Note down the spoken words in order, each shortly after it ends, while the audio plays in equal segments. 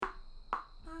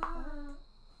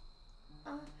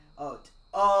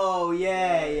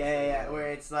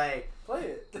It's like play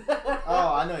it.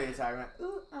 oh, I know what you're talking about.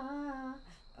 Ooh,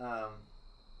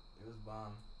 It was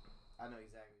bomb. I know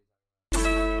exactly.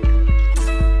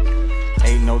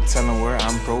 Ain't no telling where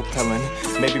I'm propelling.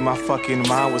 Maybe my fucking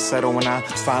mind will settle when I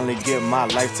finally get my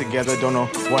life together. Don't know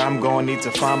where I'm going, need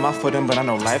to find my footing, but I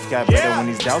know life got better when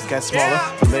these doubts got smaller.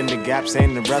 Filling the gaps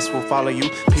and the rest will follow you.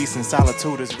 Peace and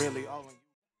solitude is really all in you.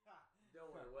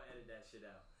 Don't worry, we'll edit that shit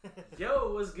out.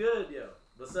 Yo, what's good, yo?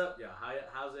 What's up, yo?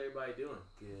 How's everybody doing?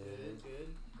 Good. Good.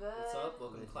 What's up?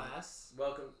 Welcome to class.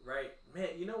 Welcome, right? Man,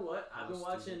 you know what? I've been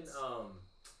watching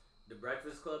the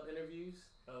Breakfast Club interviews,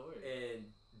 Oh, weird. and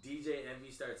DJ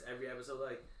Envy starts every episode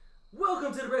like,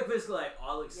 "Welcome to the Breakfast Club," like,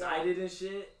 all excited and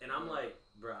shit, and I'm like,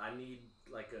 bro, I need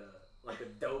like a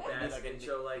dope ass like a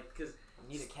intro, like, cause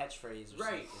You need a catchphrase. Or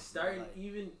right, something. starting Like,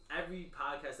 even every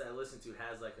podcast that I listen to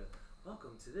has like a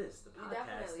 "Welcome to this," the You podcast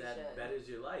definitely that should. betters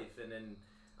your life, and then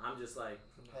I'm just like,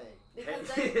 hey, Because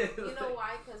Hey. then, you know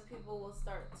why? Because people will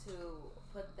start to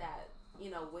put that,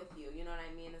 with you. You know what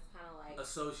I mean? It's kind of like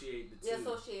associate the you two.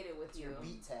 associate it with it's you. your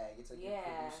beat tag. It's like Yeah.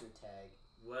 your producer tag.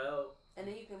 Well, And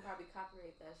then you can probably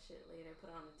copyright that shit later, put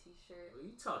it on a t-shirt.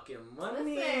 you talking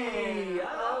money? Listen,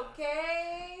 Ah.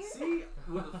 okay. See,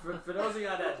 for those of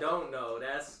y'all that don't know,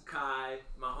 that's Kai,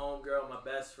 my homegirl, my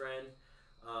best friend.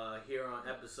 Here on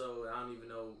episode, I don't even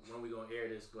know when we gonna air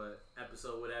this, but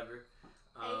episode whatever.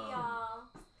 Hey y'all.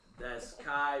 That's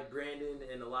Kai, Brandon,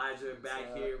 and Elijah back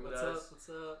up? here with us. What's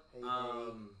up? Hey,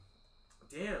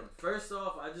 Damn. First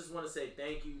off, I just want to say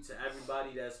thank you to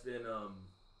everybody that's been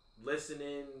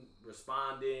listening,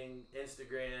 responding,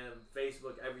 Instagram,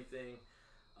 Facebook, everything.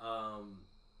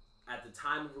 At the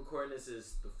time of recording this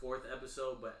is the 4th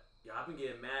episode, but I've been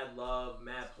getting mad love,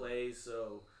 mad plays,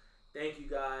 so thank you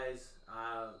guys.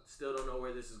 I still don't know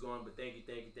where this is going, but thank you.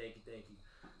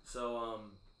 So,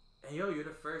 and yo, you're the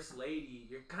first lady.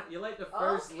 You're like the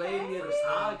first lady of the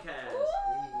podcast.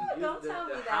 Ooh, You- don't the- tell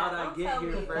me the that. how'd I Don't get tell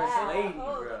here me first that. lady,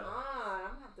 Hold bro? on. I'm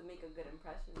gonna have to make a good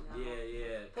impression now.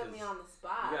 Yeah. Put me 'cause on the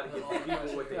spot. You gotta give the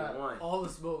people what they want. All the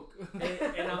smoke.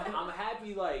 And I'm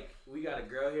happy, like, we got a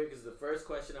girl here, because the first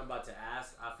question I'm about to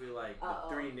ask, I feel like Uh-oh.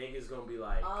 the 3 niggas gonna be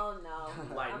like, Oh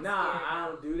no. like, I'm nah, scared I now.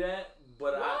 don't do that.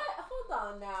 But What?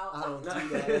 Hold on now. I don't I, do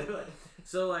that.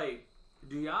 so, like,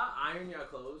 do y'all iron your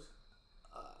clothes?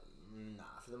 Nah,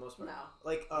 for the most part. No.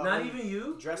 Like Not only even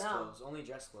you? dress No. clothes. Only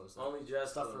dress clothes. Like, Only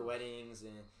dress stuff clothes. for weddings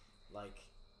and like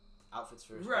outfits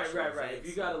for Right. special If events,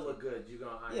 you gotta like, look good, you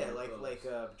gonna iron Yeah, your like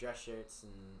clothes. dress shirts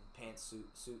and pants,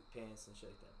 suit pants and shit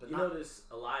like that. But You not, notice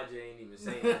Elijah ain't even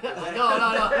saying that. No.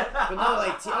 but not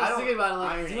like I was thinking about it,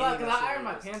 like, iron dude, any of because my I shit ironed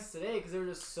my like this. pants today because they were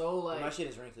just so like My shit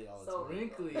is wrinkly all the So time.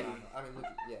 wrinkly. Yeah, I mean, look,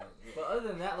 yeah. But other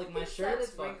than that, like my He said shirts,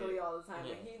 it's wrinkly all the time,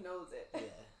 Yeah. but he knows it. Yeah.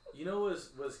 You know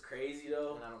what's crazy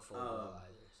though? And I don't fold well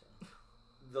either. So.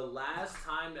 The last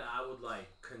time that I would like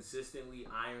consistently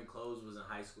iron clothes was in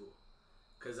high school,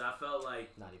 cause I felt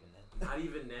like Not even then. not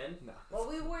even then. No. Well,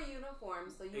 we wore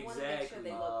uniforms, so you want to make sure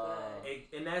they look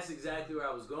good. And that's exactly where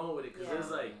I was going with it, cause Yeah.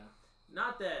 it's like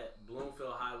not that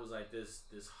Bloomfield High was like this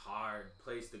hard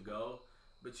place to go,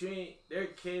 but they're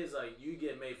kids, like, you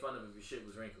get made fun of if your shit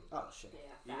was wrinkled. Oh shit.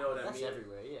 Yeah, You know what I That's mean?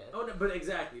 everywhere. Yeah. Oh, no, but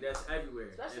exactly, that's everywhere.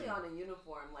 Especially And- on a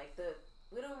uniform, like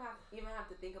we don't even have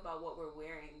to think about what we're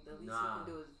wearing. The least Nah. you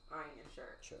can do is iron your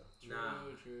shirt. True.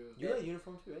 True. You got a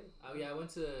uniform too, right? Oh yeah, I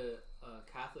went to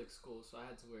Catholic school, so I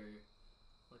had to wear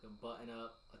like a button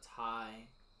up, a tie,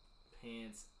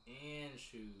 pants, and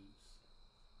shoes.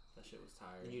 That shit was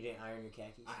tired. And you didn't iron your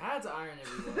khakis. I had to iron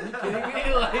everyone. Are you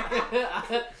kidding me?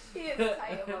 Like, He is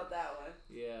tight about that one.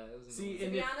 yeah, it was. See, To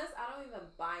and be if- honest, I don't even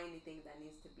buy anything that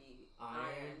needs to be iron.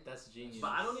 ironed. That's genius.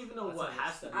 But I don't even know That's what a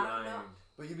has to be I don't know. ironed.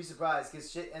 But you'd be surprised because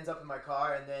shit ends up in my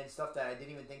car, and then stuff that I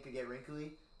didn't even think could get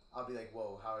wrinkly, I'll be like,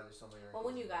 whoa, how are there so many wrinkles? Well,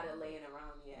 when you got it laying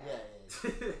around, yeah.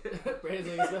 Yeah.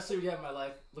 Brandon's like, especially when you have my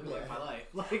life looking like Yeah. my life.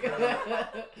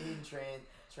 Like, In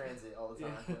transit all the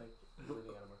time. Like, living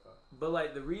out of my car. But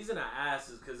like the reason I asked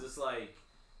is because it's like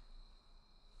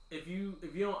if you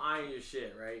don't iron your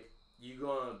shit, right, you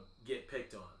gonna get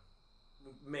picked on,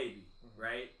 maybe,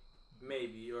 right?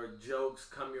 Maybe, or jokes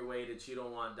come your way that you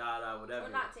don't want, whatever. We're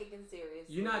not taken seriously.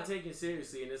 You're not taken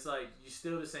seriously, and it's like you're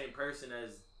still the same person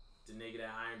as the nigga that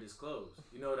ironed his clothes.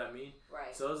 You know what I mean?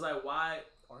 Right. So it's like, why?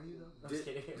 Are you though? I'm just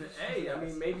kidding. Hey, I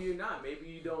mean, maybe you're not. Maybe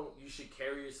you don't. You should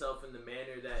carry yourself in the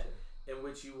manner that in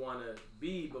which you want to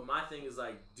be. But my thing is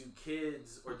like, do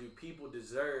kids or do people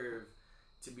deserve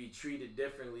to be treated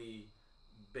differently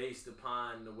based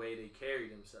upon the way they carry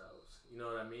themselves? You know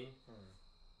what I mean?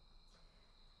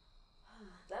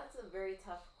 That's a very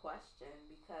tough question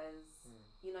because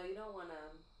you don't want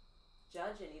to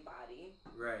judge anybody.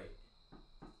 Right.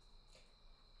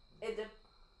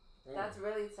 That's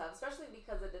really tough, especially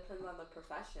because it depends on the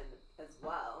profession as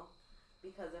well.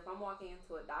 Because if I'm walking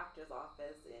into a doctor's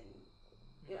office and,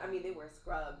 you know, I mean, they wear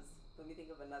scrubs. Let me think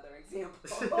of another example.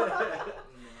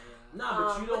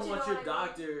 Nah, but you don't but you want know your what I mean?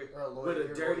 doctor Or a lawyer, with a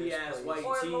your dirty lawyer's ass place. white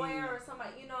Or a tee. lawyer or somebody,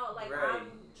 you know, like Right.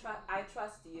 I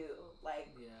trust you. Like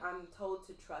Yeah. I'm told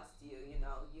to trust you. You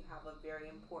know, you have a very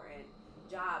important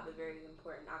job, a very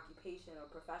important occupation or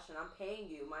profession. I'm paying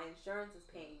you. My insurance is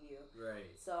paying you.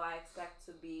 Right. So I expect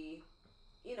to be,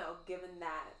 you know, given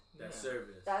that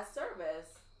Service. service.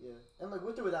 Yeah, and like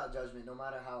with or without judgment, no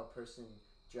matter how a person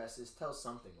dresses, tells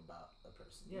something about a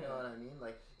person. You know what I mean?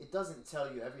 Like it doesn't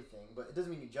tell you everything, but it doesn't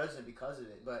mean you judge them because of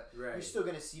it. But Right. you're still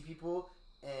gonna see people,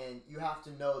 and you have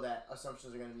to know that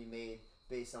assumptions are gonna be made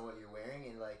based on what you're wearing,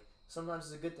 and like sometimes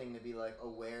it's a good thing to be like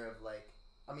aware of like,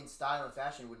 I mean, style and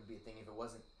fashion wouldn't be a thing if it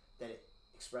wasn't that it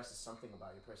expresses something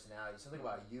about your personality, something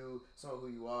about you, some of who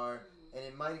you are, and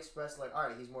it might express like, all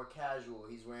right, he's more casual,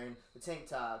 he's wearing the tank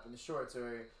top and the shorts,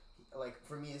 or like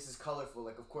for me this is colorful.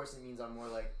 Like of course it means I'm more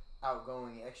like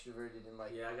outgoing, extroverted, and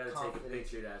like I gotta confident. take a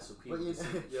picture of that so people But you-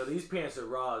 can see. Yo, these pants are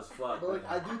raw as fuck. But like,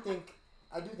 man.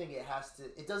 I do think it has to.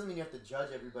 It doesn't mean you have to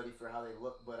judge everybody for how they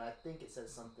look, but I think it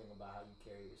says something about how you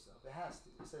carry yourself. It has to.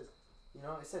 It says, you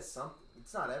know, it says something.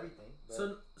 It's not everything. But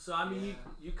So I mean, Yeah.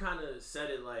 you kind of said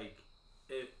it like,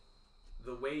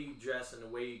 the way you dress and the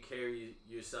way you carry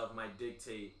yourself might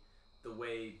dictate the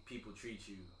way people treat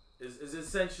you. Is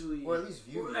essentially, or at least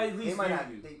view you. At least they might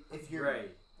view not. you. If you're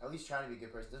Right. at least trying to be a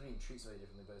good person, doesn't mean you treat somebody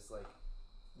differently, but it's like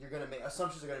you're gonna make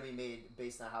assumptions are gonna be made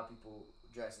based on how people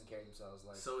dress and carry themselves.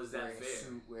 Like So is that wearing fair? a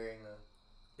suit, wearing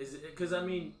a Is it because I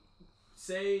mean,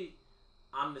 say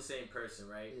I'm the same person,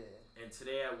 right? yeah, And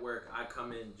today at work I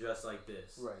come in just like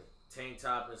this, right. tank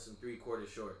top and some 3/4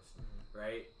 shorts,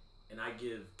 right? And I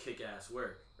give kick-ass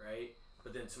work, right?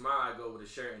 But then tomorrow I go with a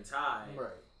shirt and tie.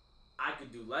 Right. I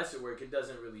could do lesser work. It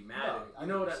doesn't really matter. No, I you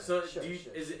know what? So sure, do you,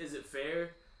 sure. is it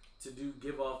fair to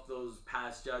give off those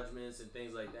past judgments and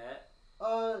things like that?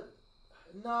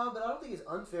 No, but I don't think it's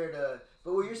unfair to.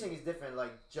 But what you're saying is different.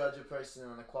 Like judge a person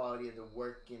on the quality of the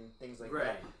work and things like Right.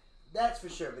 that. That's for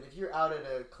sure. But if you're out at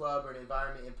a club or an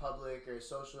environment in public or a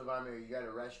social environment, or you're at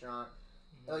a restaurant,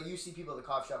 like you see people at the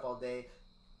coffee shop all day.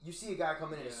 You see a guy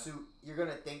come in a Yeah. suit, you're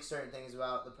gonna think certain things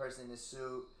about the person in the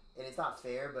suit, and it's not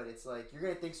fair. But it's like you're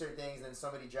gonna think certain things, and then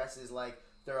somebody dresses like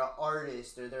they're an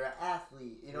artist or they're an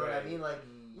athlete. You know what I Right. mean? Like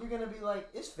you're gonna be like,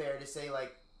 it's fair to say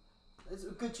like, it's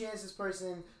a good chance this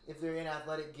person, if they're in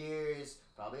athletic gear, is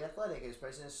probably athletic. This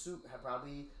person in a suit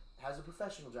probably has a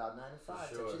professional job, 9 to 5.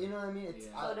 For sure. You know what I mean? It's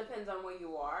Yeah. So it depends on where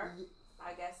you are,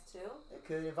 I guess too. it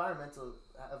could environment has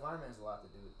a lot to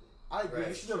do with it. I agree. Right.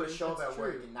 You should be able to True. show up That's at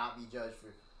work true. and not be judged for.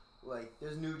 Like,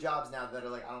 there's new jobs now that are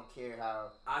like, I don't care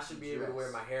how. I should be able to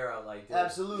wear my hair out like this.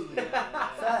 Absolutely.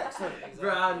 Facts. Like,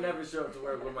 Bro, I never show up to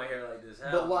work with my hair like this.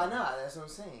 Hell but why no. not? That's what I'm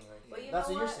saying. Like, But you that's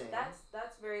know what what? you're saying.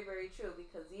 That's very, very true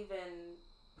because even,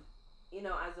 you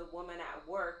know, as a woman at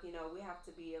work, you know, we have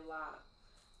to be a lot,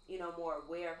 you know, more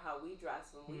aware of how we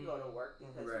dress when we go to work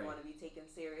because Right. we want to be taken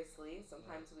seriously.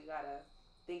 Sometimes we gotta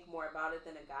think more about it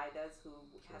than a guy does who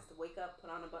has to wake up, put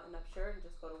on a button-up shirt, and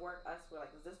just go to work. Us, we're like,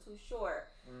 is this too short?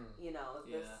 You know,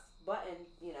 is this Yeah. button,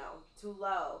 you know, too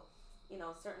low? You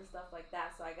know, certain stuff like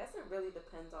that. So I guess it really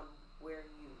depends on where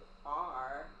you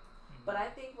are. But I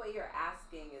think what you're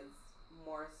asking is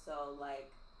more so like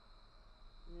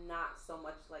not so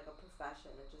much like a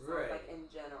profession. It just Right. sounds like in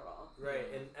general. Right,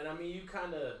 and I mean, you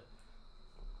kind of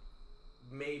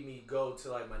made me go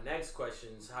to like my next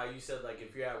questions. How you said like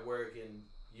if you're at work and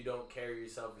you don't carry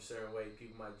yourself a certain way,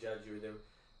 people might judge you.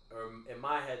 Or in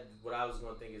my head, what I was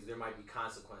going to think is there might be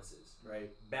consequences, right?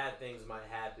 Bad things might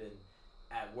happen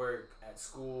at work, at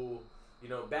school. You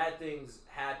know, bad things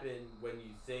happen when you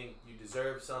think you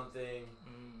deserve something,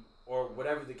 or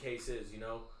whatever the case is. You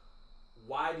know,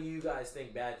 why do you guys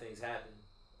think bad things happen,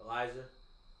 Elijah?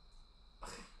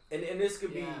 And this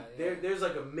could be Yeah. there's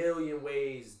like a million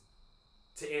ways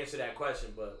to answer that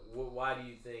question, but why do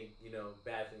you think, you know,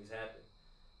 bad things happen?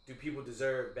 Do people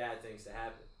deserve bad things to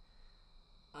happen?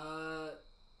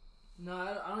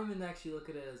 No, I don't even actually look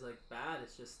at it as like bad.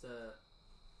 It's just an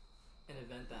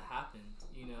event that happened.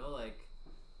 You know, like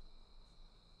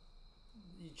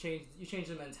you change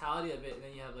the mentality of it, and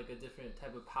then you have like a different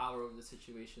type of power over the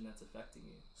situation that's affecting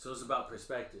you. So it's about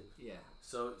perspective. Yeah.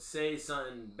 So say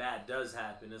something bad does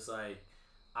happen, it's like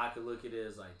I could look at it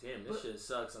as like, damn, this But- shit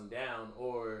sucks, I'm down,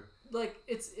 or Like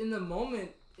it's in the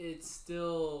moment, it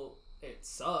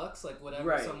sucks. Like whatever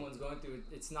Right. someone's going through,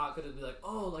 it's not gonna be like,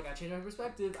 oh, like I changed my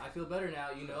perspective. I feel better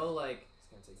now. You know, like It's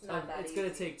gonna take It's time. not that it's gonna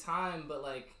easy. take time, but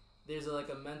like there's like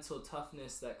a mental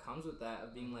toughness that comes with that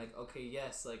of being like, okay,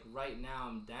 yes, like right now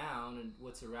I'm down, and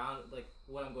what's around, like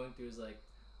what I'm going through is like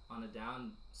on a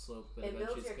down slope, but It eventually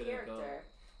builds it's your gonna go. character.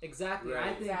 Exactly. Right. I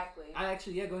think Exactly. I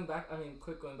actually going back. I mean,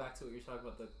 going back to what you're talking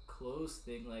about, the clothes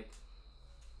thing. Like,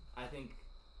 I think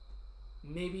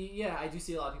maybe I do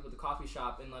see a lot of people at the coffee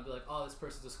shop, and I'll be like, oh, this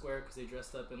person's a square because they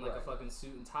dressed up in like a Right. fucking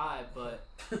suit and tie. But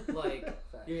like,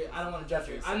 Facts. I don't want to judge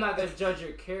your. Definitely I'm not so. gonna judge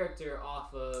your character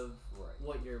off of Right.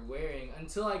 what you're wearing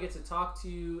until I get to talk to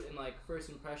you and like first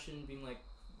impression, being like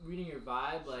reading your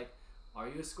vibe, like. Are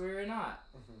you a square or not?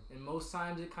 Mhm. And most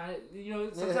times it kind of,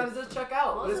 sometimes it does check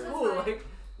out, but Most it's of the cool. time- Like,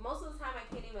 Most of the time,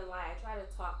 I can't even lie. I try to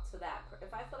talk to that.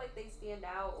 If I feel like they stand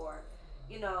out, or,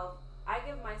 I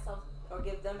give myself or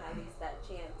give them at least that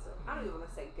chance. I don't even want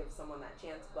to say give someone that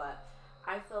chance, but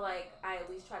I feel like I at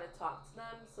least try to talk to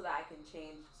them so that it can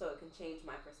change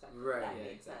my perspective. If Right. that yeah,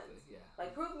 makes exactly. sense. Yeah.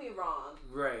 Like, prove me wrong.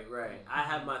 Right. I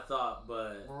have my thought,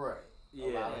 but Right. yeah.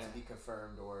 Allow it Yeah. to be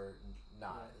confirmed or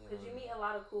not. Because you meet a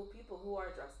lot of cool people who are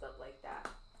dressed up like that.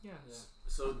 Yeah.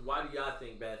 So why do y'all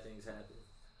think bad things happen?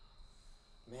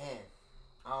 Man,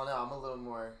 I don't know. I'm a little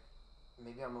more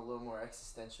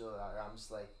existential. I'm just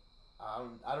like,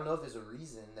 I don't know if there's a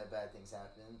reason that bad things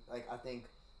happen. Like I think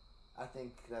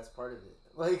that's part of it.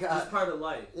 Like It's part of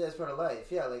life. yeah, it's part of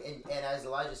life. Yeah, like and as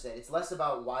Elijah said, it's less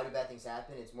about why do bad things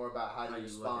happen. It's more about how do How you you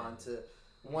look respond at to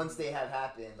once they have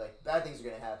happened. Like bad things are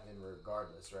gonna happen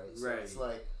regardless, right? So Right. it's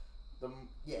like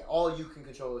all you can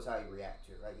control is how you react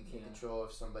to it, right? You can't Yeah. control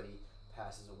if somebody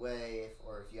passes away,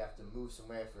 or if you have to move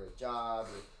somewhere for a job,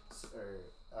 or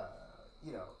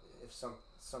if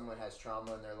someone has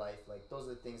trauma in their life. Like those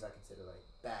are the things I consider like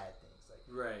bad things.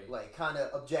 Right. Like kind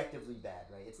of objectively bad,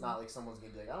 right? It's not like someone's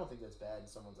gonna be like, I don't think that's bad, and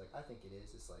someone's like, I think it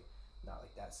is. It's like not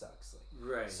like that sucks. Like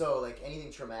Right. so, like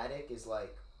anything traumatic is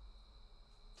like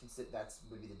that's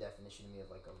would be the definition to me of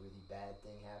like a really bad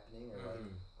thing happening, or like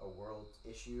a world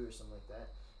issue or something like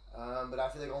that. But I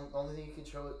feel like only thing you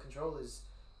control is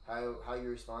how you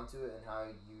respond to it and how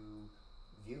you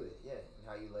view it, and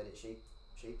how you let it shape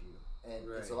you. And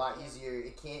it's a lot easier.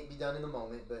 It can't be done in the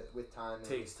moment, but with time,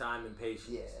 Takes time and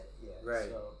patience. Yeah. Right.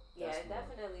 So Yeah, that's it more-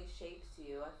 definitely shapes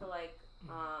you. I feel like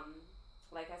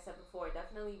I said before, it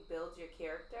definitely builds your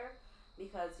character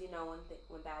because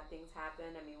when bad things happen,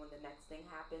 I mean, when the next thing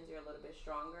happens, you're a little bit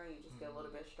stronger, and you just get a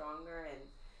little bit stronger, and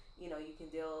you can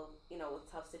deal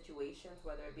with tough situations,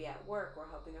 whether it be at work or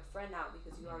helping a friend out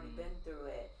because you've already been through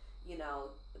it.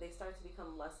 They start to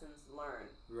become lessons learned.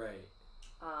 Right.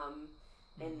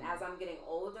 And as I'm getting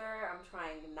older, I'm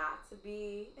trying not to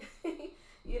be,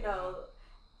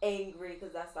 angry,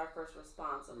 because that's our first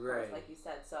response, of course, Right. like you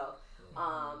said. So,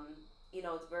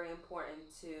 it's very important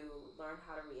to learn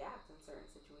how to react in certain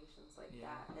situations like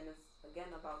that. And it's, again,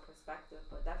 about perspective,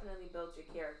 but definitely builds your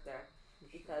character,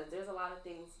 because there's a lot of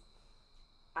things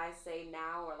I say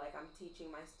now, or like I'm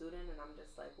teaching my student, and I'm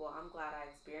just like, well, I'm glad I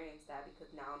experienced that,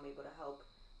 because now I'm able to help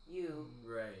you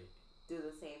Right. do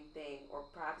the same thing, or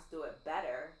perhaps do it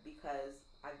better because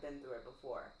I've been through it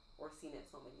before or seen it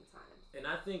so many times. And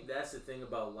I think that's the thing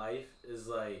about life is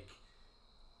like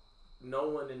no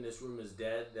one in this room is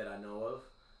dead that I know of.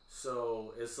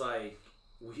 So it's like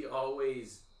we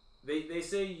always they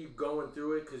say you're going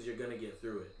through it because you're gonna get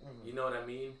through it. You know what I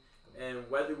mean? And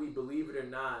whether we believe it or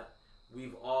not,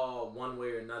 we've all one way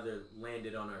or another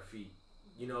landed on our feet.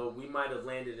 We might have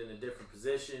landed in a different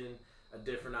position, a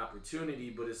different opportunity,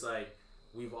 but it's like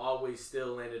we've always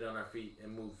still landed on our feet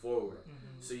and moved forward.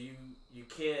 So you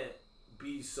can't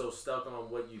be so stuck on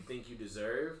what you think you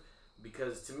deserve,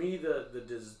 because to me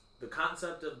the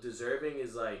concept of deserving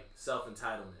is like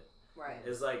self-entitlement. Right.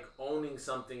 It's like owning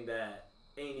something that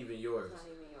ain't even yours. It's not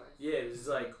even yours. Yeah, it's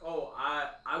like, oh,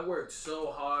 I worked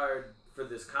so hard for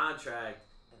this contract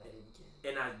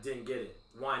and I didn't get it.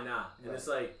 Why not? And it's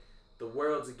like the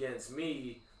world's against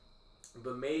me,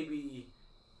 but maybe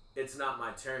it's not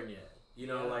my turn yet. Like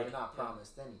you're not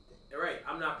promised anything. right,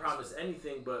 I'm not promised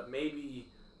anything, but maybe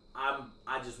I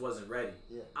just wasn't ready.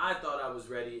 Yeah. I thought I was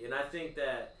ready, and I think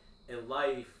that in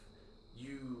life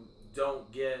you don't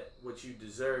get what you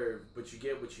deserve, but you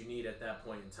get what you need at that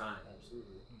point in time.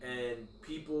 Absolutely. And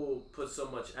people put so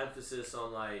much emphasis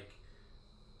on like,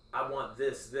 I want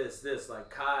this. Like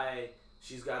Kai,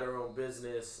 she's got her own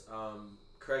business.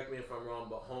 Correct me if I'm wrong,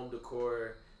 but home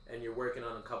decor, and you're working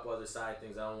on a couple other side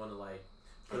things. I don't want to like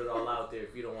put it all out there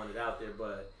if you don't want it out there,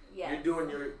 but Yes. you're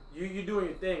doing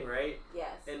your thing, right? Yes.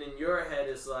 And in your head,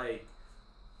 it's like,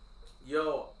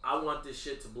 yo, I want this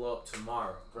shit to blow up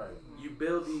tomorrow. Right. You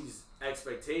build these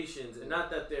expectations, and not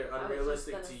that they're I was just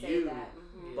unrealistic gonna to say you. that.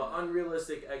 But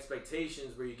unrealistic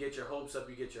expectations where you get your hopes up,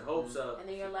 up. And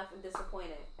then you're left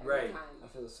disappointed every Right. time. I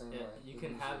feel the same way. You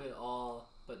can have it all,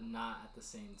 but not at the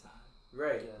same time.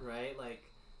 Right. Yeah. Right? Like,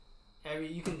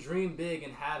 you can dream big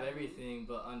and have everything,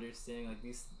 but understanding, like,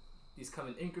 these come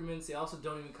in increments. They also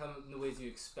don't even come in the ways you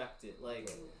expect it. Like,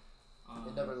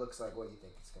 it never looks like what you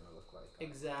think it's gonna look like.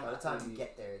 Exactly. By the time you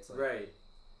get there, it's like, right.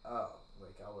 Oh,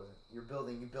 like I wasn't. You build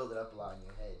it up a lot in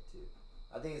your head too.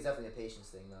 I think it's definitely a patience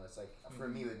thing though. It's like for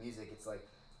me with music, it's like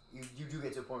you do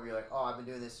get to a point where you're like, oh, I've been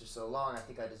doing this for so long. I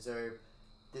think I deserve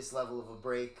this level of a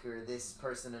break, or this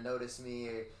person to notice me,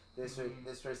 or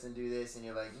this person do this, and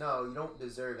you're like, no, you don't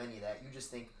deserve any of that. You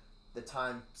just think the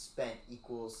time spent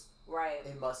equals. Right.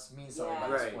 It must mean something Yeah. by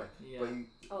this Right. point. Yeah.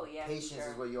 But patience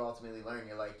is what you ultimately learn.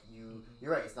 You're like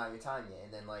you're right. It's not your time yet,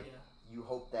 and then like you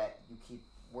hope that you keep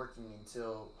working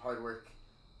until hard work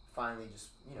finally just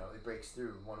it breaks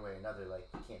through one way or another. Like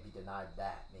you can't be denied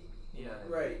that maybe. You know what I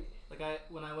mean? Right.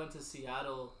 Like when I went to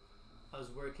Seattle, I was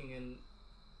working in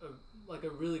a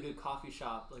really good coffee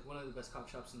shop, like one of the best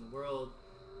coffee shops in the world,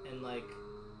 and like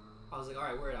I was like, all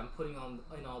right, word, I'm putting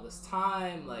in all this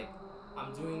time, like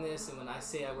I'm doing this, and when I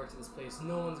say I worked at this place,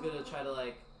 no one's gonna try to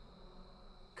like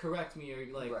correct me or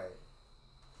like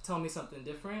tell me something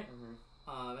different.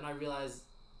 And I realized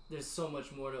there's so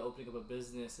much more to opening up a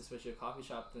business, especially a coffee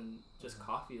shop, than just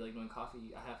coffee. Like knowing coffee,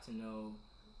 I have to know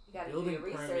building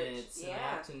permits, and I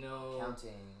have to know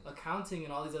accounting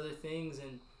and all these other things,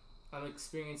 and I'm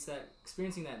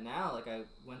experiencing that now. Like I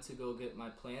went to go get my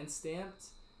plan stamped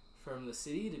from the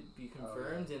city to be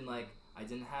confirmed, and like I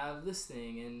didn't have this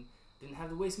thing and didn't have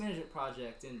the waste management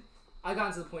project, and I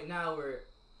got to the point now where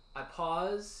I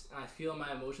pause and I feel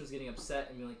my emotions getting upset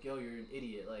and be like, yo, you're an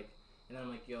idiot, like, and then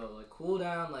I'm like, yo, like cool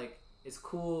down, like it's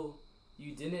cool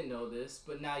you didn't know this,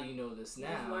 but now you know this now.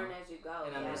 You just learn as you go.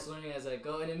 And I'm just learning as I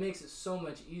go, and it makes it so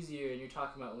much easier. And you're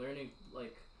talking about learning,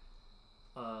 like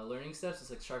learning steps.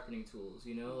 It's like sharpening tools,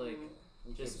 like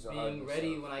just being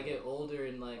ready when I get older,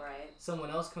 and like someone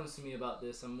else comes to me about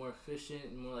this. I'm more efficient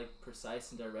and more like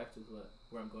precise and direct with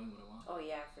where I'm going, what I want. Oh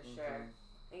yeah, for sure.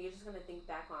 And you're just gonna think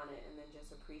back on it and then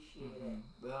just appreciate it.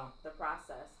 Yeah. The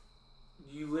process.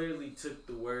 You literally took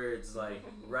the words like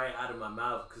right out of my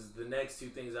mouth, because the next two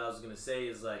things I was gonna say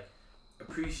is like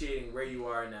appreciating where you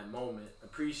are in that moment,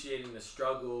 appreciating the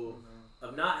struggle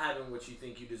of not having what you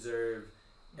think you deserve,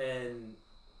 and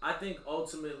I think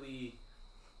ultimately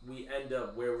we end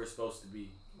up where we're supposed to be.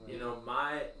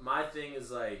 My thing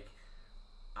is like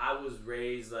I was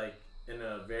raised like in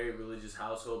a very religious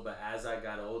household, but as I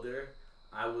got older,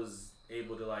 I was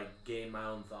able to like gain my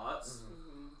own thoughts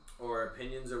or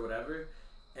opinions or whatever,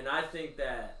 and I think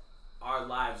that our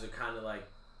lives are kind of like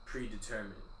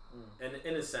predetermined, and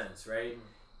in a sense, right?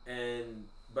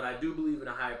 But I do believe in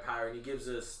a higher power, and he gives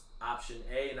us option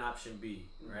A and option B,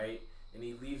 right? And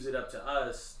he leaves it up to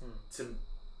us to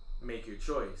make your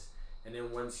choice. And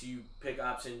then once you pick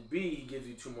option B, he gives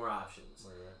you two more options,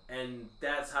 and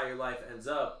that's how your life ends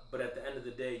up. But at the end of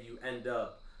the day, you end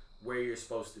up where you're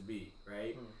supposed to be,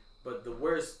 right? But the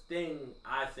worst thing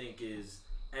I think is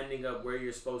ending up where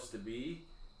you're supposed to be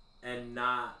and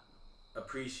not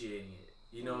appreciating it.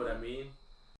 You know what I mean?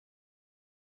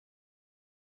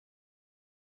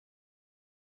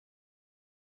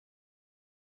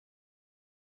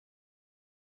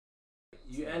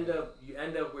 You end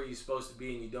up where you're supposed to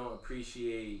be, and you don't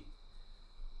appreciate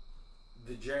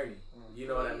the journey. You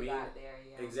know what I mean? Got there,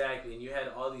 yeah. Exactly. And you had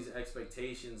all these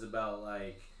expectations about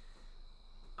like,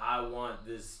 I want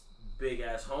this big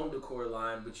ass home decor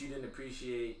line, but you didn't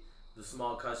appreciate the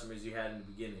small customers you had in the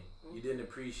beginning. You didn't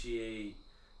appreciate,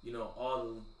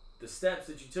 all the steps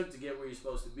that you took to get where you're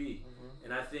supposed to be.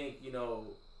 And I think,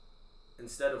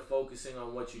 instead of focusing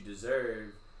on what you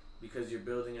deserve, because you're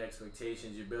building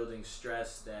expectations, you're building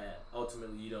stress that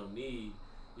ultimately you don't need,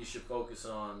 you should focus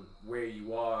on where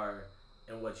you are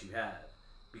and what you have,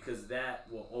 because that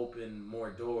will open more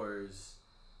doors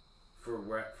for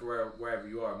wherever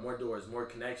you are, more doors, more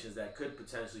connections that could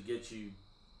potentially get you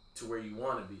to where you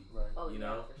want to be. Oh, you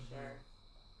know? For sure.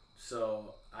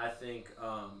 So I think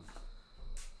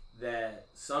that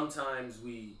sometimes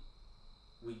we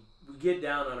get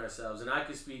down on ourselves, and I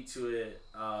could speak to it.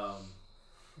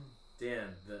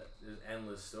 There's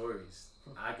endless stories.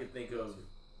 I could think of,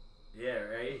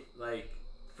 right? Like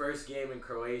first game in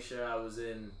Croatia, I was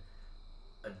in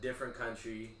a different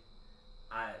country.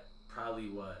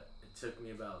 It took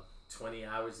me about 20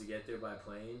 hours to get there by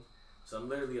plane. So I'm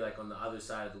literally like on the other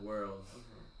side of the world.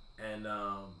 And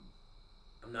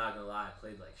I'm not gonna lie, I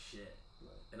played like shit.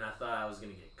 And I thought I was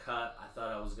gonna get cut. I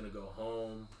thought I was gonna go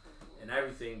home and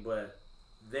everything, but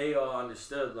they all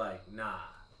understood like, nah,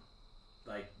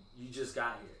 like You just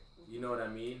got here. You know what I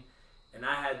mean? And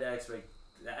I had the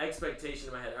expectation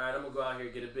in my head, all right, I'm going to go out here,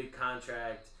 get a big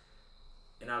contract,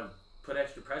 and I would put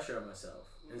extra pressure on myself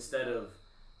instead of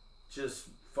just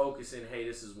focusing, hey,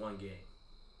 this is one game.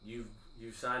 You've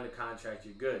signed a contract,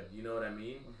 you're good. You know what I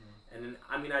mean? And then,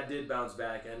 I mean, I did bounce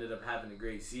back. I ended up having a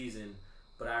great season.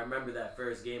 But I remember that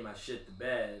first game I shit the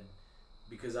bed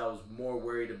because I was more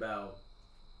worried about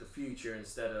the future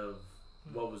instead of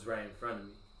what was right in front of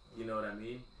me. You know what I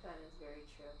mean? That is very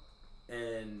true.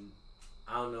 And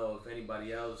I don't know if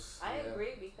anybody else... I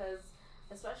agree because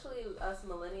especially us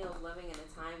millennials living in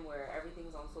a time where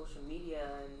everything's on social media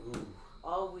and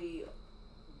all we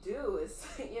do is,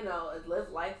 you know,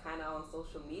 live life kind of on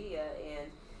social media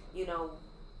and, you know,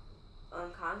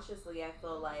 unconsciously I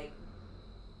feel like,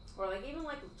 or like even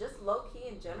like just low key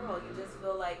in general, you just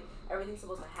feel like everything's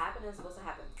supposed to happen and it's supposed to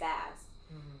happen fast.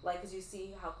 Like, because you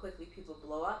see how quickly people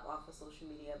blow up off of social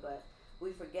media, but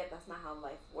we forget that's not how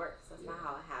life works. That's not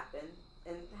how it happened.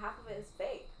 And half of it is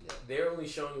fake. They're only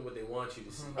showing you what they want you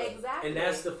to see. Exactly. And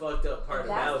that's the fucked up part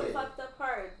about it. That's the fucked up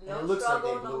part. No and it looks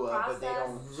struggle, like they blew no up, process. but they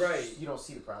don't. Right. You don't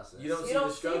see the process. You don't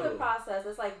see the process.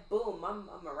 It's like, boom,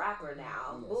 I'm a rapper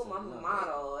now. Yeah, boom, so I'm a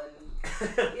model.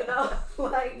 And, you know,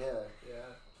 like, yeah.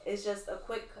 it's just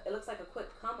it looks like a quick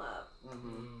come up.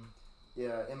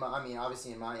 Yeah,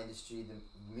 obviously in my industry, the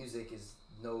music is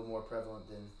no more prevalent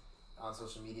than on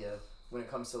social media when it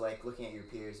comes to like looking at your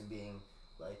peers and being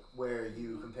like, where are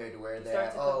you compared to where they're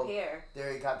at? Start to compare.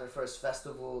 They got their first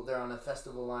festival, they're on a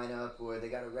festival lineup, or they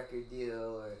got a record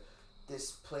deal, or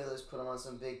this playlist put them on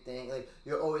some big thing. Like,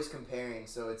 you're always comparing,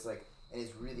 so it's like, and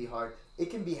it's really hard. It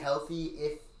can be healthy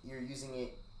if you're using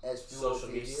it as fuel Social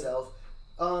for media? yourself.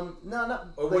 No, not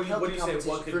or like what do you say? competition.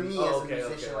 What could For be? me Oh, as a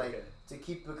musician, okay. like, to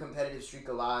keep a competitive streak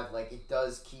alive, like, it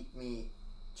does keep me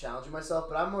challenging myself,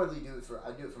 but I do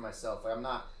it for myself.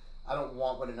 Like, I don't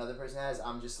want what another person has.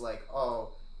 I'm just like, oh,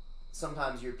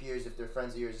 sometimes your peers, if they're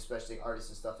friends of yours, especially artists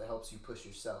and stuff, it helps you push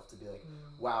yourself to be like,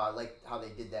 wow, I like how they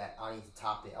did that. I need to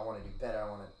top it. I want to do better. I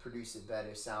want to produce it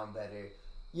better, sound better.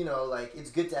 You know, like,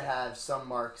 it's good to have some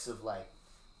marks of like,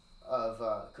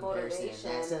 comparison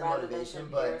and motivation,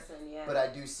 but I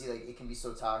do see like it can be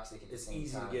so toxic at the same time.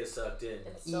 It's easy to get sucked in.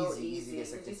 It's so easy to get because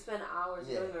sucked in. you spend hours,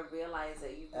 you don't even realize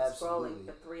it. You've been Absolutely. scrolling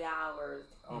for 3 hours.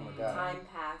 Oh my god. Time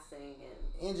passing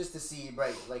and just to see,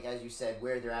 right, like as you said,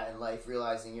 where they're at in life,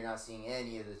 realizing you're not seeing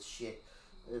any of the shit,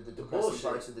 the depressing bullshit.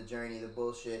 parts of the journey, the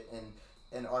bullshit,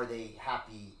 and are they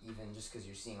happy even just because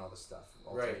you're seeing all the stuff,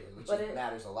 ultimately, right? Which it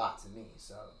matters a lot to me.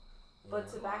 So,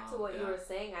 but back to what you were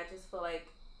saying, I just feel like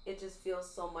it just feels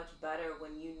so much better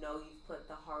when you know you've put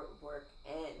the hard work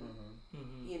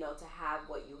in, you know, to have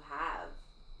what you have,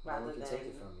 rather no one can than take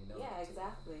it from you. Yeah,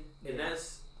 exactly. And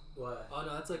that's what. Oh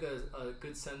no, that's like a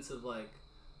good sense of like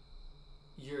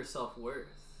your self-worth,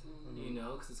 you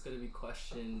know, because it's going to be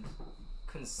questioned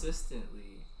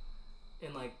consistently,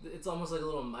 and like it's almost like a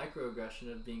little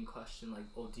microaggression of being questioned, like,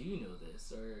 oh, do you know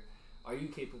this, or are you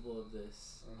capable of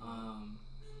this?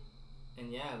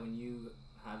 And yeah, when you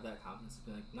have that confidence to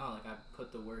be like, no, like I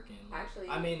put the work in. Like, Actually,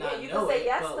 I may not you know can say it,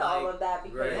 yes but to all like, of that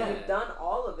because right. you've done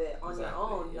all of it on your Exactly,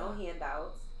 own, yeah. no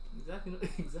handouts. Exactly.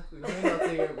 No handouts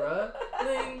here, bruh.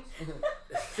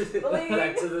 Bling.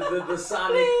 Back to the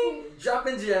Sonic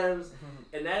dropping gems,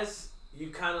 and that's you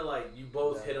kind of like you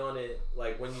both hit on it.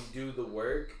 Like when you do the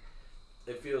work,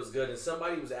 it feels good. And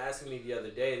somebody was asking me the other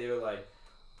day, they were like,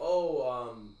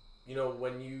 "Oh, you know,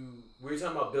 when we were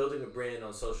talking about building a brand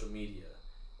on social media,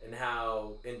 and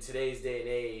how in today's day and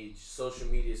age, social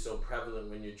media is so prevalent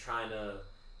when you're trying to."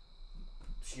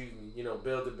 You know,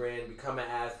 build a brand, become an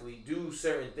athlete, do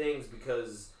certain things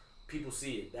because people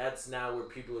see it. That's now where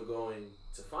people are going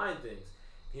to find things.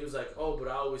 He was like, oh, but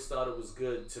I always thought it was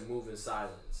good to move in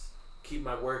silence. Keep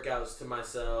my workouts to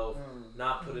myself,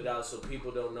 not put it out so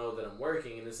people don't know that I'm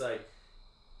working. And it's like,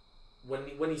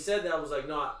 when he said that, I was like,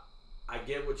 no, I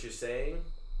get what you're saying,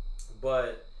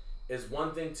 but it's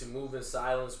one thing to move in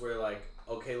silence where like,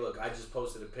 okay, look, I just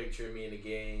posted a picture of me in a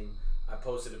game. I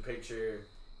posted a picture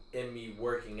in me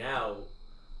working out,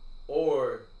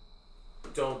 or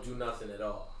don't do nothing at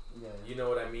all. Yeah. You know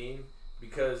what I mean?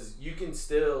 Because you can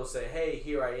still say, hey,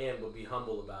 here I am, but be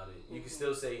humble about it. You can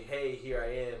still say, hey, here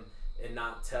I am, and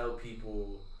not tell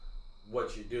people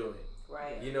what you're doing.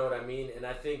 Right. You know what I mean? And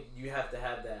I think you have to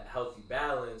have that healthy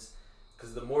balance,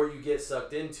 because the more you get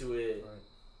sucked into it,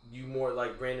 you more,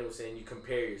 like Brandon was saying, you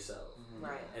compare yourself.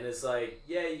 Right. And it's like,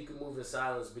 yeah, you can move in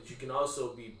silence, but you can also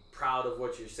be proud of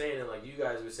what you're saying, and like you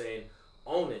guys were saying,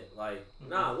 own it. Like,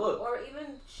 nah, look. Or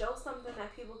even show something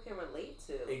that people can relate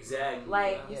to. Exactly.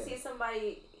 Like, you see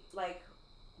somebody, like,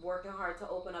 working hard to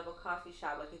open up a coffee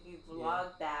shop, like if you vlog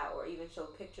that or even show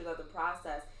pictures of the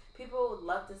process, people would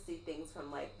love to see things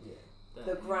from like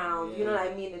the ground, you know what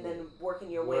I mean, and then working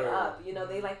your way up. You know,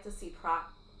 they like to see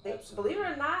believe it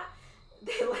or not,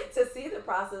 they like to see the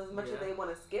process as much as they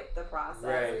want to skip the process.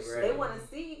 Right. They want to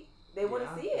see. They want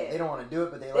to see it. They don't want to do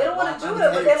it, but they don't want to do it,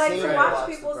 but they like to watch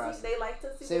people see. They like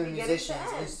to see Same the with beginning musicians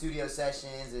to in end. studio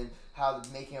sessions and how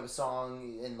making up a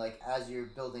song and like as you're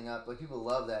building up, like people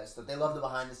love that stuff. They love the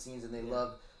behind the scenes and they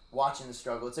love watching the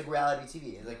struggle. It's like reality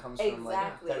TV. It like comes from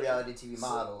like that reality TV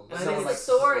model. But it's a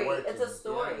story. It's a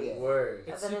story. Yeah. Word.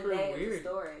 It's At the end of super the day, it's a weird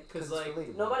story. because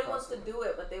like Nobody wants to do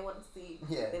it, but they want to see.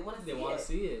 Yeah. They want to see they want to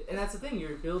see it, and that's the thing.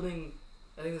 You're building.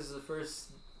 I think this is the first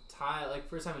time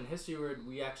in history where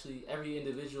we actually every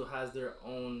individual has their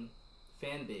own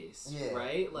fan base. Yeah.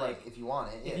 Right. Like if you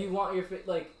want it. Yeah. if you want your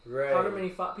however many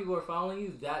people are following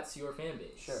you, that's your fan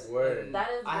base. Sure. Word.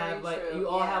 That is I very have like true. you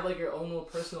all have like your own little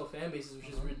personal fan bases, which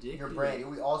is ridiculous. Your brand.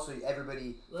 We also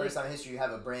everybody Like- first time in history you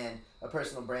have a brand, a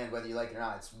personal brand, whether you like it or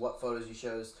not. It's what photos you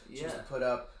choose to put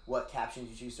up, what captions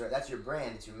you choose to write. That's your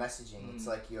brand. It's your messaging. It's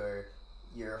like your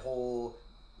whole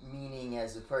meaning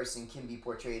as a person can be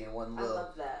portrayed in one I little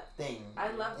love that. thing. I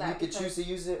love that. And you could because choose to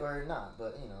use it or not,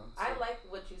 but you know. I like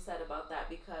what you said about that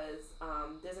because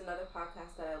there's another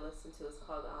podcast that I listen to. It's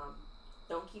called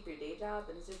Don't Keep Your Day Job,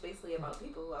 and it's just basically about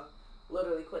people who have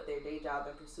literally quit their day job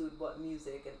and pursued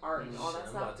music and art and all that I'm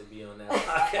stuff. about to be on that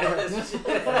podcast.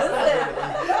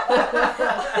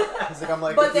 It's like I'm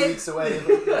like But a few they- weeks away.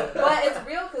 But it's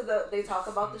real because they talk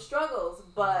about the struggles.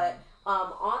 But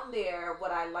on there,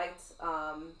 what I liked,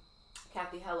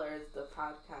 Kathy Heller is the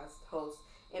podcast host,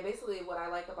 and basically what I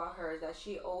like about her is that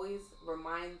she always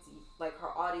reminds like her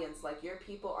audience, like your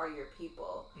people are your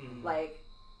people. Mhm. Like,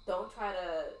 don't try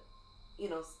to,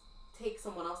 take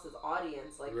someone else's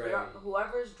audience. Like, Right.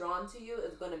 whoever's drawn to you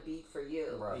is gonna be for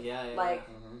you. Right. Yeah. Like,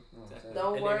 Exactly.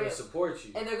 don't And worry. they're gonna support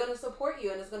you. And they're gonna support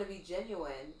you, and it's gonna be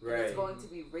genuine. And Right. it's going to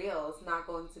be real. It's not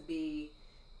going to be,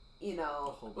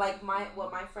 whole like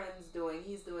what my friend's doing.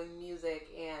 He's doing music,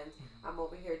 and I'm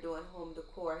over here doing home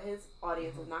decor. His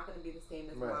audience is not going to be the same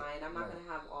as Right. mine. I'm not Right. going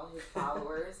to have all his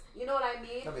followers. You know what I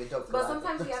mean? That'd be a dope But collab.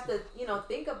 sometimes you have to,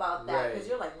 think about that because Right.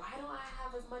 you're like, why don't I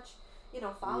have as much,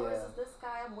 followers Yeah. as this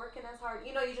guy? I'm working as hard.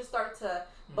 You just start to,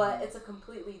 but it's a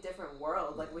completely different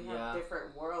world. Like we have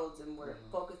different worlds, and we're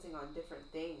focusing on different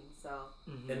things. So.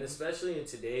 And especially in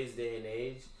today's day and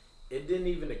age, it didn't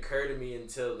even occur to me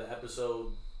until the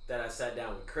episode that I sat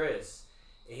down with Chris,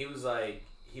 and he was like,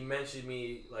 he mentioned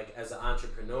me like as an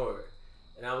entrepreneur,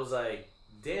 and I was like,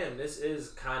 damn, this is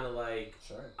kind of like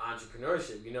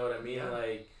entrepreneurship. You know what I mean? Yeah.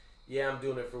 Like, yeah, I'm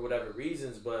doing it for whatever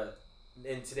reasons, but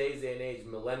in today's day and age,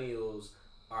 millennials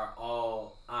are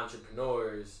all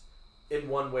entrepreneurs in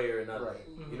one way or another.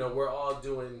 Right. You know, we're all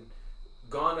doing.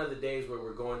 Gone are the days where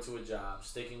we're going to a job,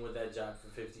 sticking with that job for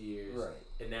 50 years, Right.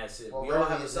 and that's it. Well, we all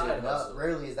have a side enough. hustle.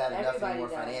 Rarely is that enough Everybody anymore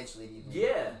does. financially. Even.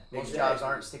 Yeah, Most exactly. jobs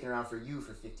aren't sticking around for you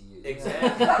for 50 years.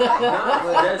 Exactly.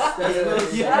 that's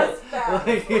really That's fact.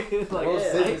 like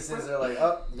Most yeah. businesses are like,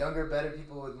 younger, better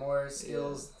people with more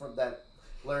skills from that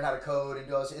learn how to code and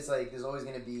do all this. It's like there's always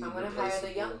going to be. I'm gonna hire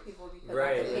the young people because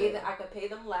Right. I could pay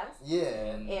them less, Yeah.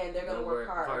 and they're gonna they'll work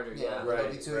hard. harder. Yeah. Right,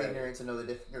 They'll be too right. ignorant to know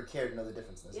the or care to know the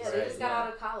difference. Yeah, necessarily. they just got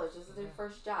out of college. This is their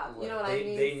first job. You know what I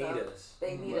mean? They So need us.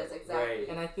 They need Right. us exactly. Right.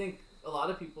 And I think a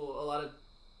lot of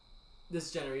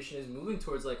this generation is moving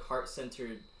towards like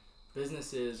heart-centered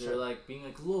businesses or Sure. like being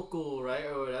like local, right,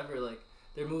 or whatever. Like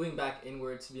they're moving back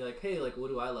inward to be like, hey, like what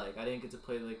do I like? I didn't get to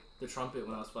play like the trumpet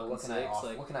when I was fucking What can 6. I offer?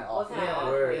 Like What can I What offer? can I yeah,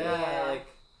 offer? Word. yeah, like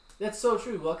that's so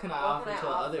true. What can I What offer can I to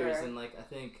others? offer? And like I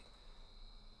think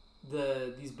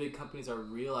these big companies are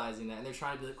realizing that, and they're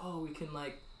trying to be like, oh, we can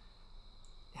like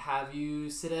have you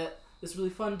sit at this really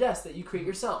fun desk that you create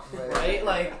yourself, Right. right?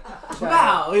 Like, Yeah.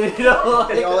 wow, you know,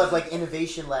 They all like, have like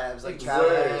innovation labs, like Exactly.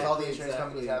 Travelers. All the insurance Exactly.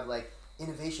 companies have like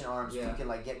innovation arms where Yeah. you can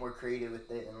like get more creative with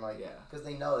it and like Yeah. because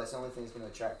they know that's the only thing that's going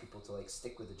to attract people to like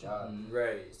stick with the job Mhm.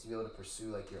 Right. is to be able to pursue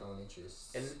like your own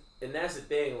interests. And that's the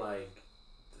thing, like,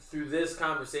 through this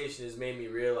conversation has made me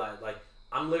realize, like,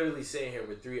 I'm literally sitting here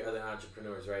with 3 other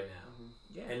entrepreneurs right now.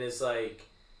 yeah. And it's like,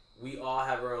 we all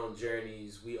have our own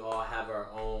journeys. We all have our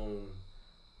own,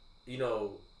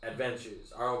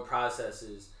 adventures, our own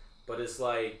processes. But it's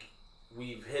like,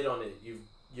 we've hit on it.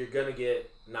 You're going to get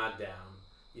knocked down.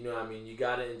 You know what I mean? You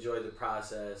got to enjoy the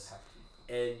process. Have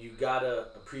to. And you got to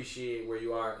appreciate where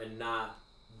you are and not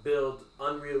build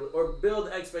build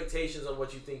expectations on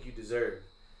what you think you deserve.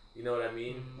 You know what I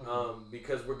mean? Mhm.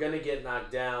 Because we're going to get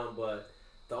knocked down, but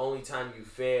the only time you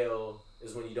fail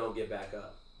is when you don't get back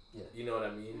up. Yeah. You know what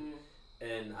I mean?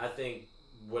 And I think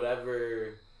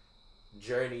whatever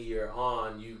journey you're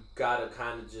on, you gotta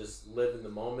kind of just live in the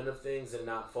moment of things and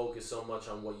not focus so much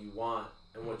on what you want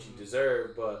and what you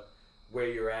deserve, but where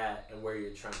you're at and where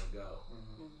you're trying to go.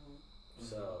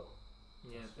 So,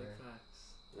 Yeah, big Sure. facts.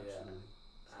 yeah. Seriously.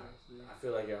 I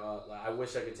feel like you're all, like, I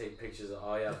wish I could take pictures of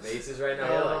all y'all faces right now.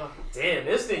 Yeah. You're like, damn,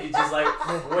 this nigga just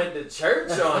like went to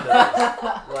church on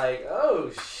us. Like,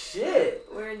 oh shit.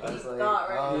 We're in I was deep like, thought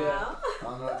right oh, now. I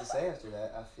don't know what to say after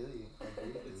that. I feel you. I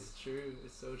agree with you. It's true.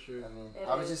 It's so true. I mean, It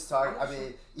I was is. just talking. I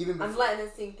mean, even I'm before, letting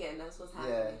it sink in. That's what's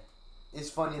happening. yeah, it's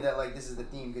funny that like this is the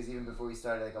theme because even before we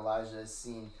started, like Elijah has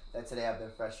seen that today I've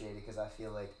been frustrated because I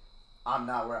feel like I'm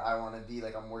not where I want to be.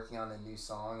 Like I'm working on a new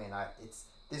song and it's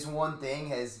this one thing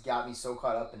has got me so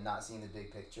caught up in not seeing the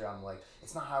big picture. I'm like,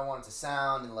 it's not how I want it to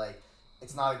sound, and like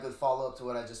it's not a good follow up to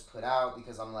what I just put out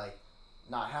because I'm like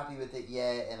not happy with it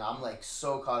yet, and I'm like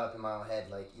so caught up in my own head,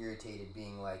 like irritated,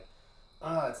 being like,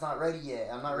 it's not ready yet.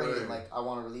 I'm not ready, and like I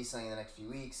want to release something in the next few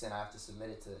weeks, and I have to submit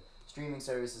it to streaming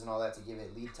services and all that to give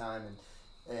it lead time,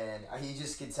 and he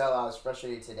just could tell I was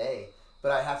frustrated today.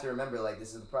 But I have to remember, like,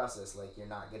 this is the process. Like, you're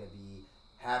not gonna be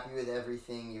happy with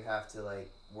everything. You have to like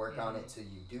work on it till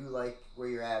you do like where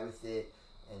you're at with it,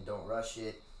 and don't rush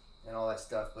it and all that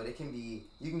stuff. But it can be,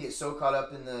 you can get so caught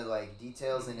up in the like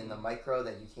details and in the micro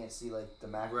that you can't see like the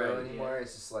macro Right, anymore.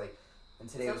 It's just like, and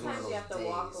today was one of Sometimes those you have to days.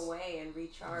 walk away and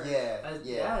recharge. Yeah, Like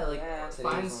Yeah. Today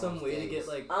find was one some of way those to get days.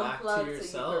 like back Unplug to so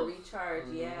yourself. you can recharge.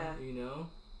 Mhm. Yeah. You know,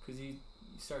 because you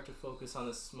start to focus on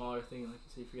the smaller thing, like you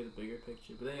say, you forget the bigger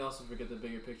picture. But then you also forget the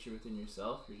bigger picture within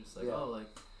yourself. You're just like, Yeah. oh, like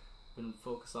been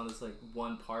focused on this like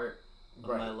one part of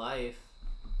Right. my life.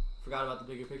 Forgot about the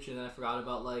bigger picture, and then I forgot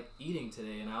about like eating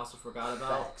today, and I also forgot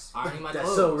about Facts. ironing my That's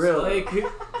clothes. so real. Like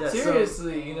That's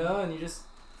seriously, you know, and you just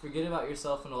forget about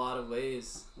yourself in a lot of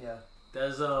ways. Yeah.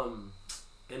 There's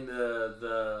in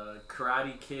the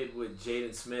Karate Kid with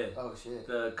Jaden Smith, Oh shit.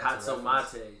 the That's a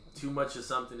reference. Katsomate, too much of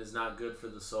something is not good for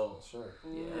the soul. Sure.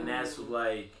 Yeah. And that's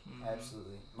like,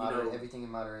 Absolutely. You know- Everything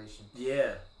in moderation.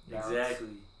 yeah, Balance. exactly.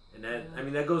 And that, Yeah. I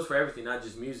mean, that goes for everything, not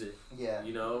just music. Yeah.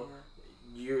 You know,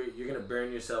 you're gonna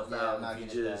burn yourself Yeah, out I'm not if you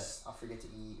good at just that. I'll forget to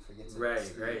eat, forget to right.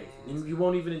 sleep. Yeah. You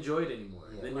won't even enjoy it anymore.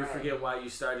 Yeah. Then you Right. forget why you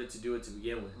started to do it to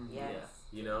begin with. Mhm. Yes.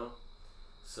 You know,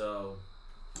 so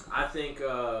I think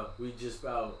we just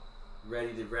about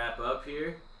ready to wrap up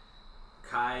here.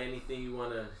 Kai, anything you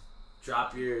want to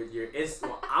drop your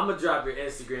well, I'm gonna drop your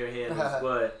Instagram handles,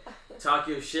 but talk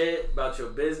your shit about your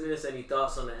business. Any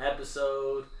thoughts on the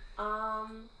episode?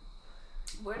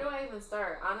 Where do I even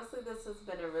start? Honestly, this has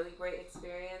been a really great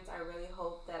experience. I really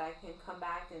hope that I can come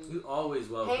back and You always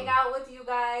welcome. hang out with you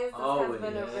guys. This Always.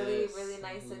 has been a really, Yes. really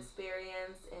nice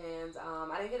experience, and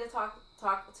I didn't get to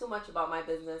talk too much about my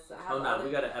business. I have Oh no, other-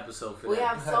 we got an episode for we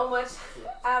that. have so much.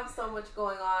 I have so much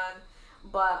going on,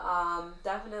 but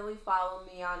definitely follow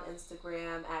me on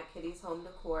Instagram at Kitty's Home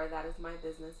Decor. That is my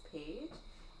business page,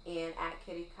 and at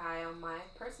Kitty Kai on my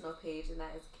personal page, and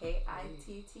that is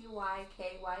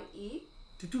KITTYKYE.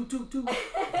 Do.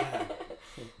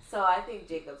 So I think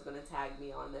Jacob's gonna tag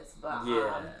me on this, but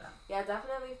Yeah. yeah,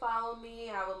 definitely follow me.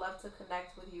 I would love to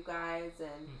connect with you guys,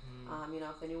 and Mm-hmm. you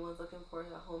know, if anyone's looking for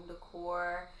a home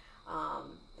decor,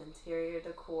 interior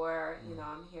decor, you know,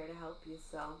 I'm here to help you.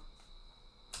 So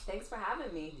thanks for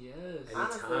having me. Yes.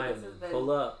 Honestly, Anytime, this has man. been-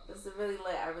 Pull up. This is really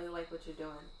lit. I really like what you're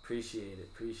doing. Appreciate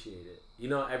it. You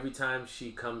know, every time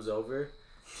she comes over,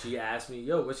 she asks me,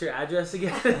 "Yo, what's your address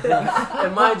again?"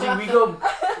 And mind you, we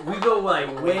go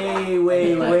like way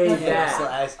Yeah, still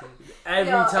back. asking.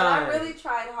 Every Yo, time. And I really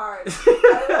tried hard. I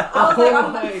was like, Oh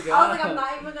my God. I'm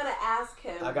not even gonna ask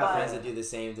him. I got but friends that do the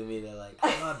same to me. They're like,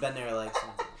 I know I've been there like.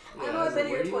 I know I've been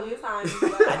here Where do you 20 live? times.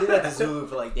 I did that to Zulu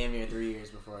for like damn near 3 years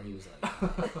before he was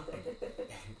like.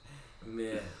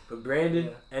 Man. But Brandon,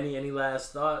 Yeah. any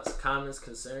last thoughts, comments,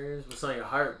 concerns? What's on your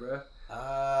heart, bro?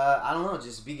 I don't know.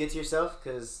 Just be good to yourself,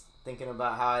 because thinking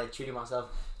about how I treated myself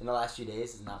in the last few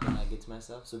days has not been that good to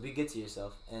myself. So be good to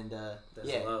yourself, and That's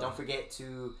yeah, love. don't forget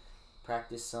to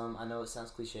practice some. I know it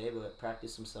sounds cliche, but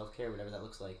practice some self-care, whatever that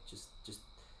looks like. Just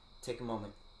take a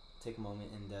moment,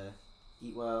 and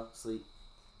eat well, sleep,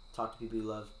 talk to people you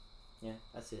love. Yeah,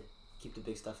 that's it. Keep the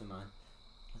big stuff in mind.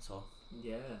 That's all.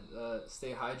 Yeah.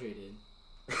 Stay hydrated.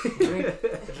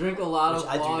 Drink a lot Which of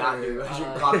I do water. not do. I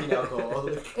drink coffee and alcohol.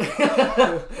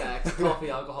 Facts. Coffee,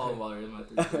 alcohol, and water is my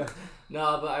three.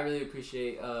 No, but I really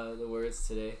appreciate the words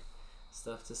today.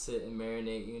 Stuff to sit and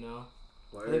marinate, you know.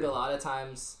 I think a lot of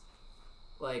times,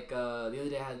 like the other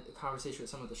day I had a conversation with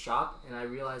someone at the shop, and I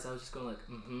realized I was just going like,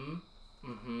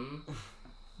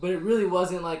 but it really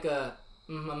wasn't like a,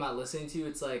 I'm not listening to you.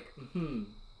 It's like,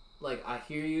 like I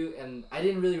hear you, and I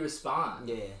didn't really respond.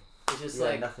 Yeah. It's just You got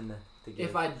like, nothing to give.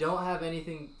 if I don't have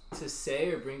anything to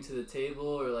say or bring to the table,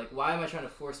 or like why am I trying to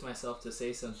force myself to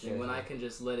say something when I can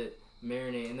just let it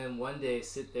marinate and then one day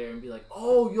sit there and be like,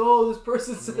 oh yo, this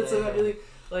person said something I really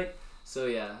like. So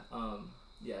yeah, I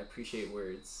appreciate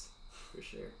words for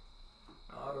sure.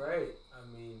 All right,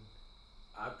 I mean,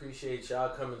 I appreciate y'all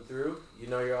coming through. You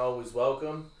know, you're always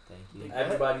welcome. Thank you.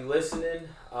 Everybody listening,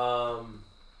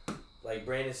 like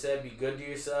Brandon said, be good to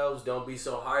yourselves. Don't be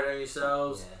so hard on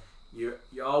yourselves. Yeah.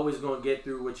 You're always gonna get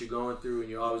through what you're going through, and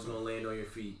you're always gonna land on your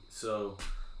feet. So,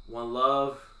 one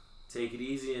love, take it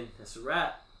easy, and that's a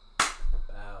wrap.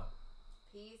 Wow.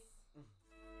 Peace.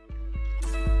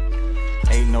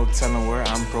 Ain't no telling where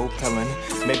I'm propelling.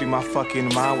 Maybe my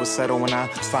fucking mind will settle when I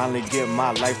finally get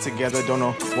my life together. Don't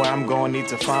know where I'm going, need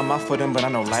to find my footing, but I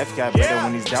know life got better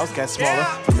when these doubts got smaller.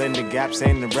 Filling the gaps,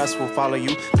 and the rest will follow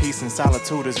you. Peace and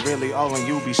solitude is really all on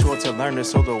you. Be sure to learn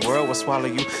this so the world will swallow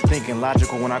you. Thinking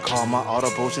logical when I call my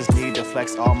audibles. Just need to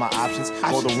flex all my options.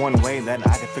 Or the one way that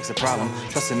I can fix a problem.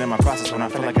 Trusting in my process when I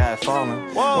feel like I have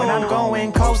fallen. When I'm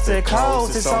going coast to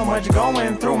coast, there's so much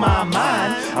going through my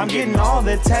mind. I'm getting all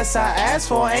the tests I asked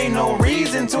for, ain't no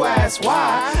reason to ask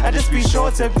why. I just be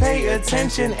sure to pay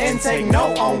attention and take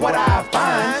note on what I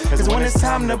find. Cause when it's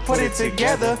time to put it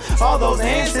together, all those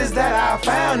answers that I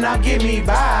found now get me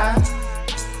by.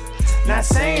 Not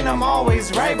saying I'm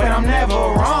always right, but I'm never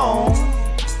wrong.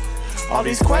 All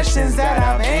these questions that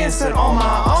I've answered on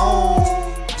my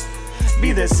own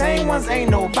be the same ones ain't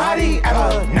nobody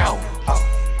ever know.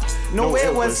 No,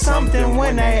 it was something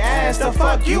when they asked the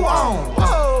fuck you on.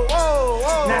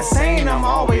 Not saying I'm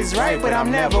always right, but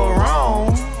I'm never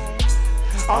wrong.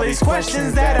 All these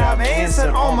questions that I've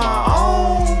answered on my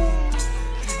own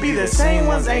be the same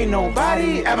ones ain't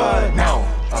nobody ever know.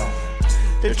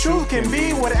 The truth can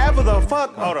be whatever the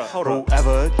fuck.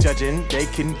 Whoever judging, they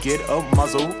can get a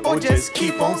muzzle or just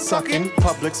keep on sucking.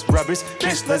 Public's rubbish,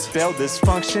 bitch, let's fail this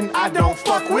function. I don't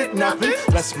fuck with nothing.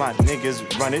 Let's my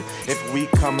niggas run it. If we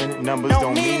come in numbers,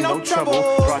 don't mean no trouble.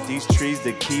 Brought these trees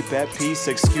to keep at peace.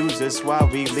 Excuse us while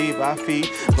we leave our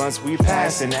feet. Once we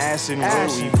pass and asking where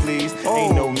we please.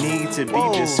 Ain't no need to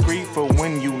be discreet, for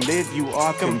when you live, you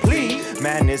are complete.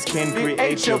 Madness can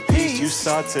create your peace. You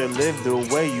start to live the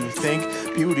way you think.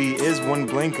 Beauty is one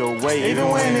blink away. Even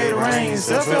when it rains,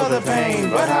 to feel the pain.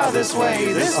 But how this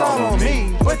way? This all on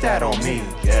me. Put that on me.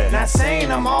 Not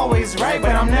saying I'm always right,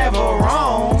 but I'm never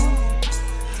wrong.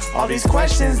 All these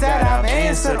questions that I've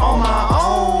answered on my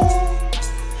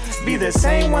own be the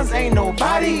same ones ain't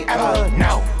nobody ever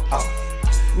know.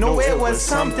 No, it was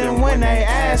something when they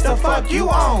asked the fuck you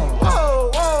on.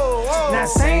 Not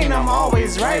saying I'm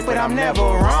always right, but I'm never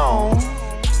wrong.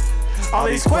 All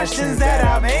these questions that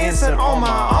I've answered on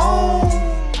my own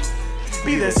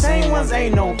be the same ones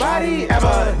ain't nobody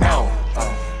ever know.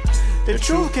 The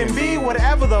truth can be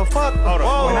whatever the fuck.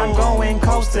 When I'm going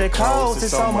coast to coast,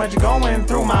 there's so much going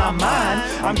through my mind.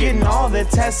 I'm getting all the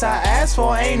tests I asked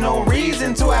for, ain't no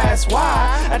reason to ask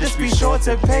why. I just be sure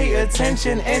to pay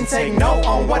attention and take note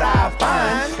on what I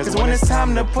find. Cause when it's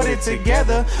time to put it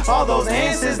together, all those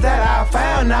answers that I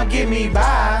found now get me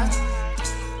by.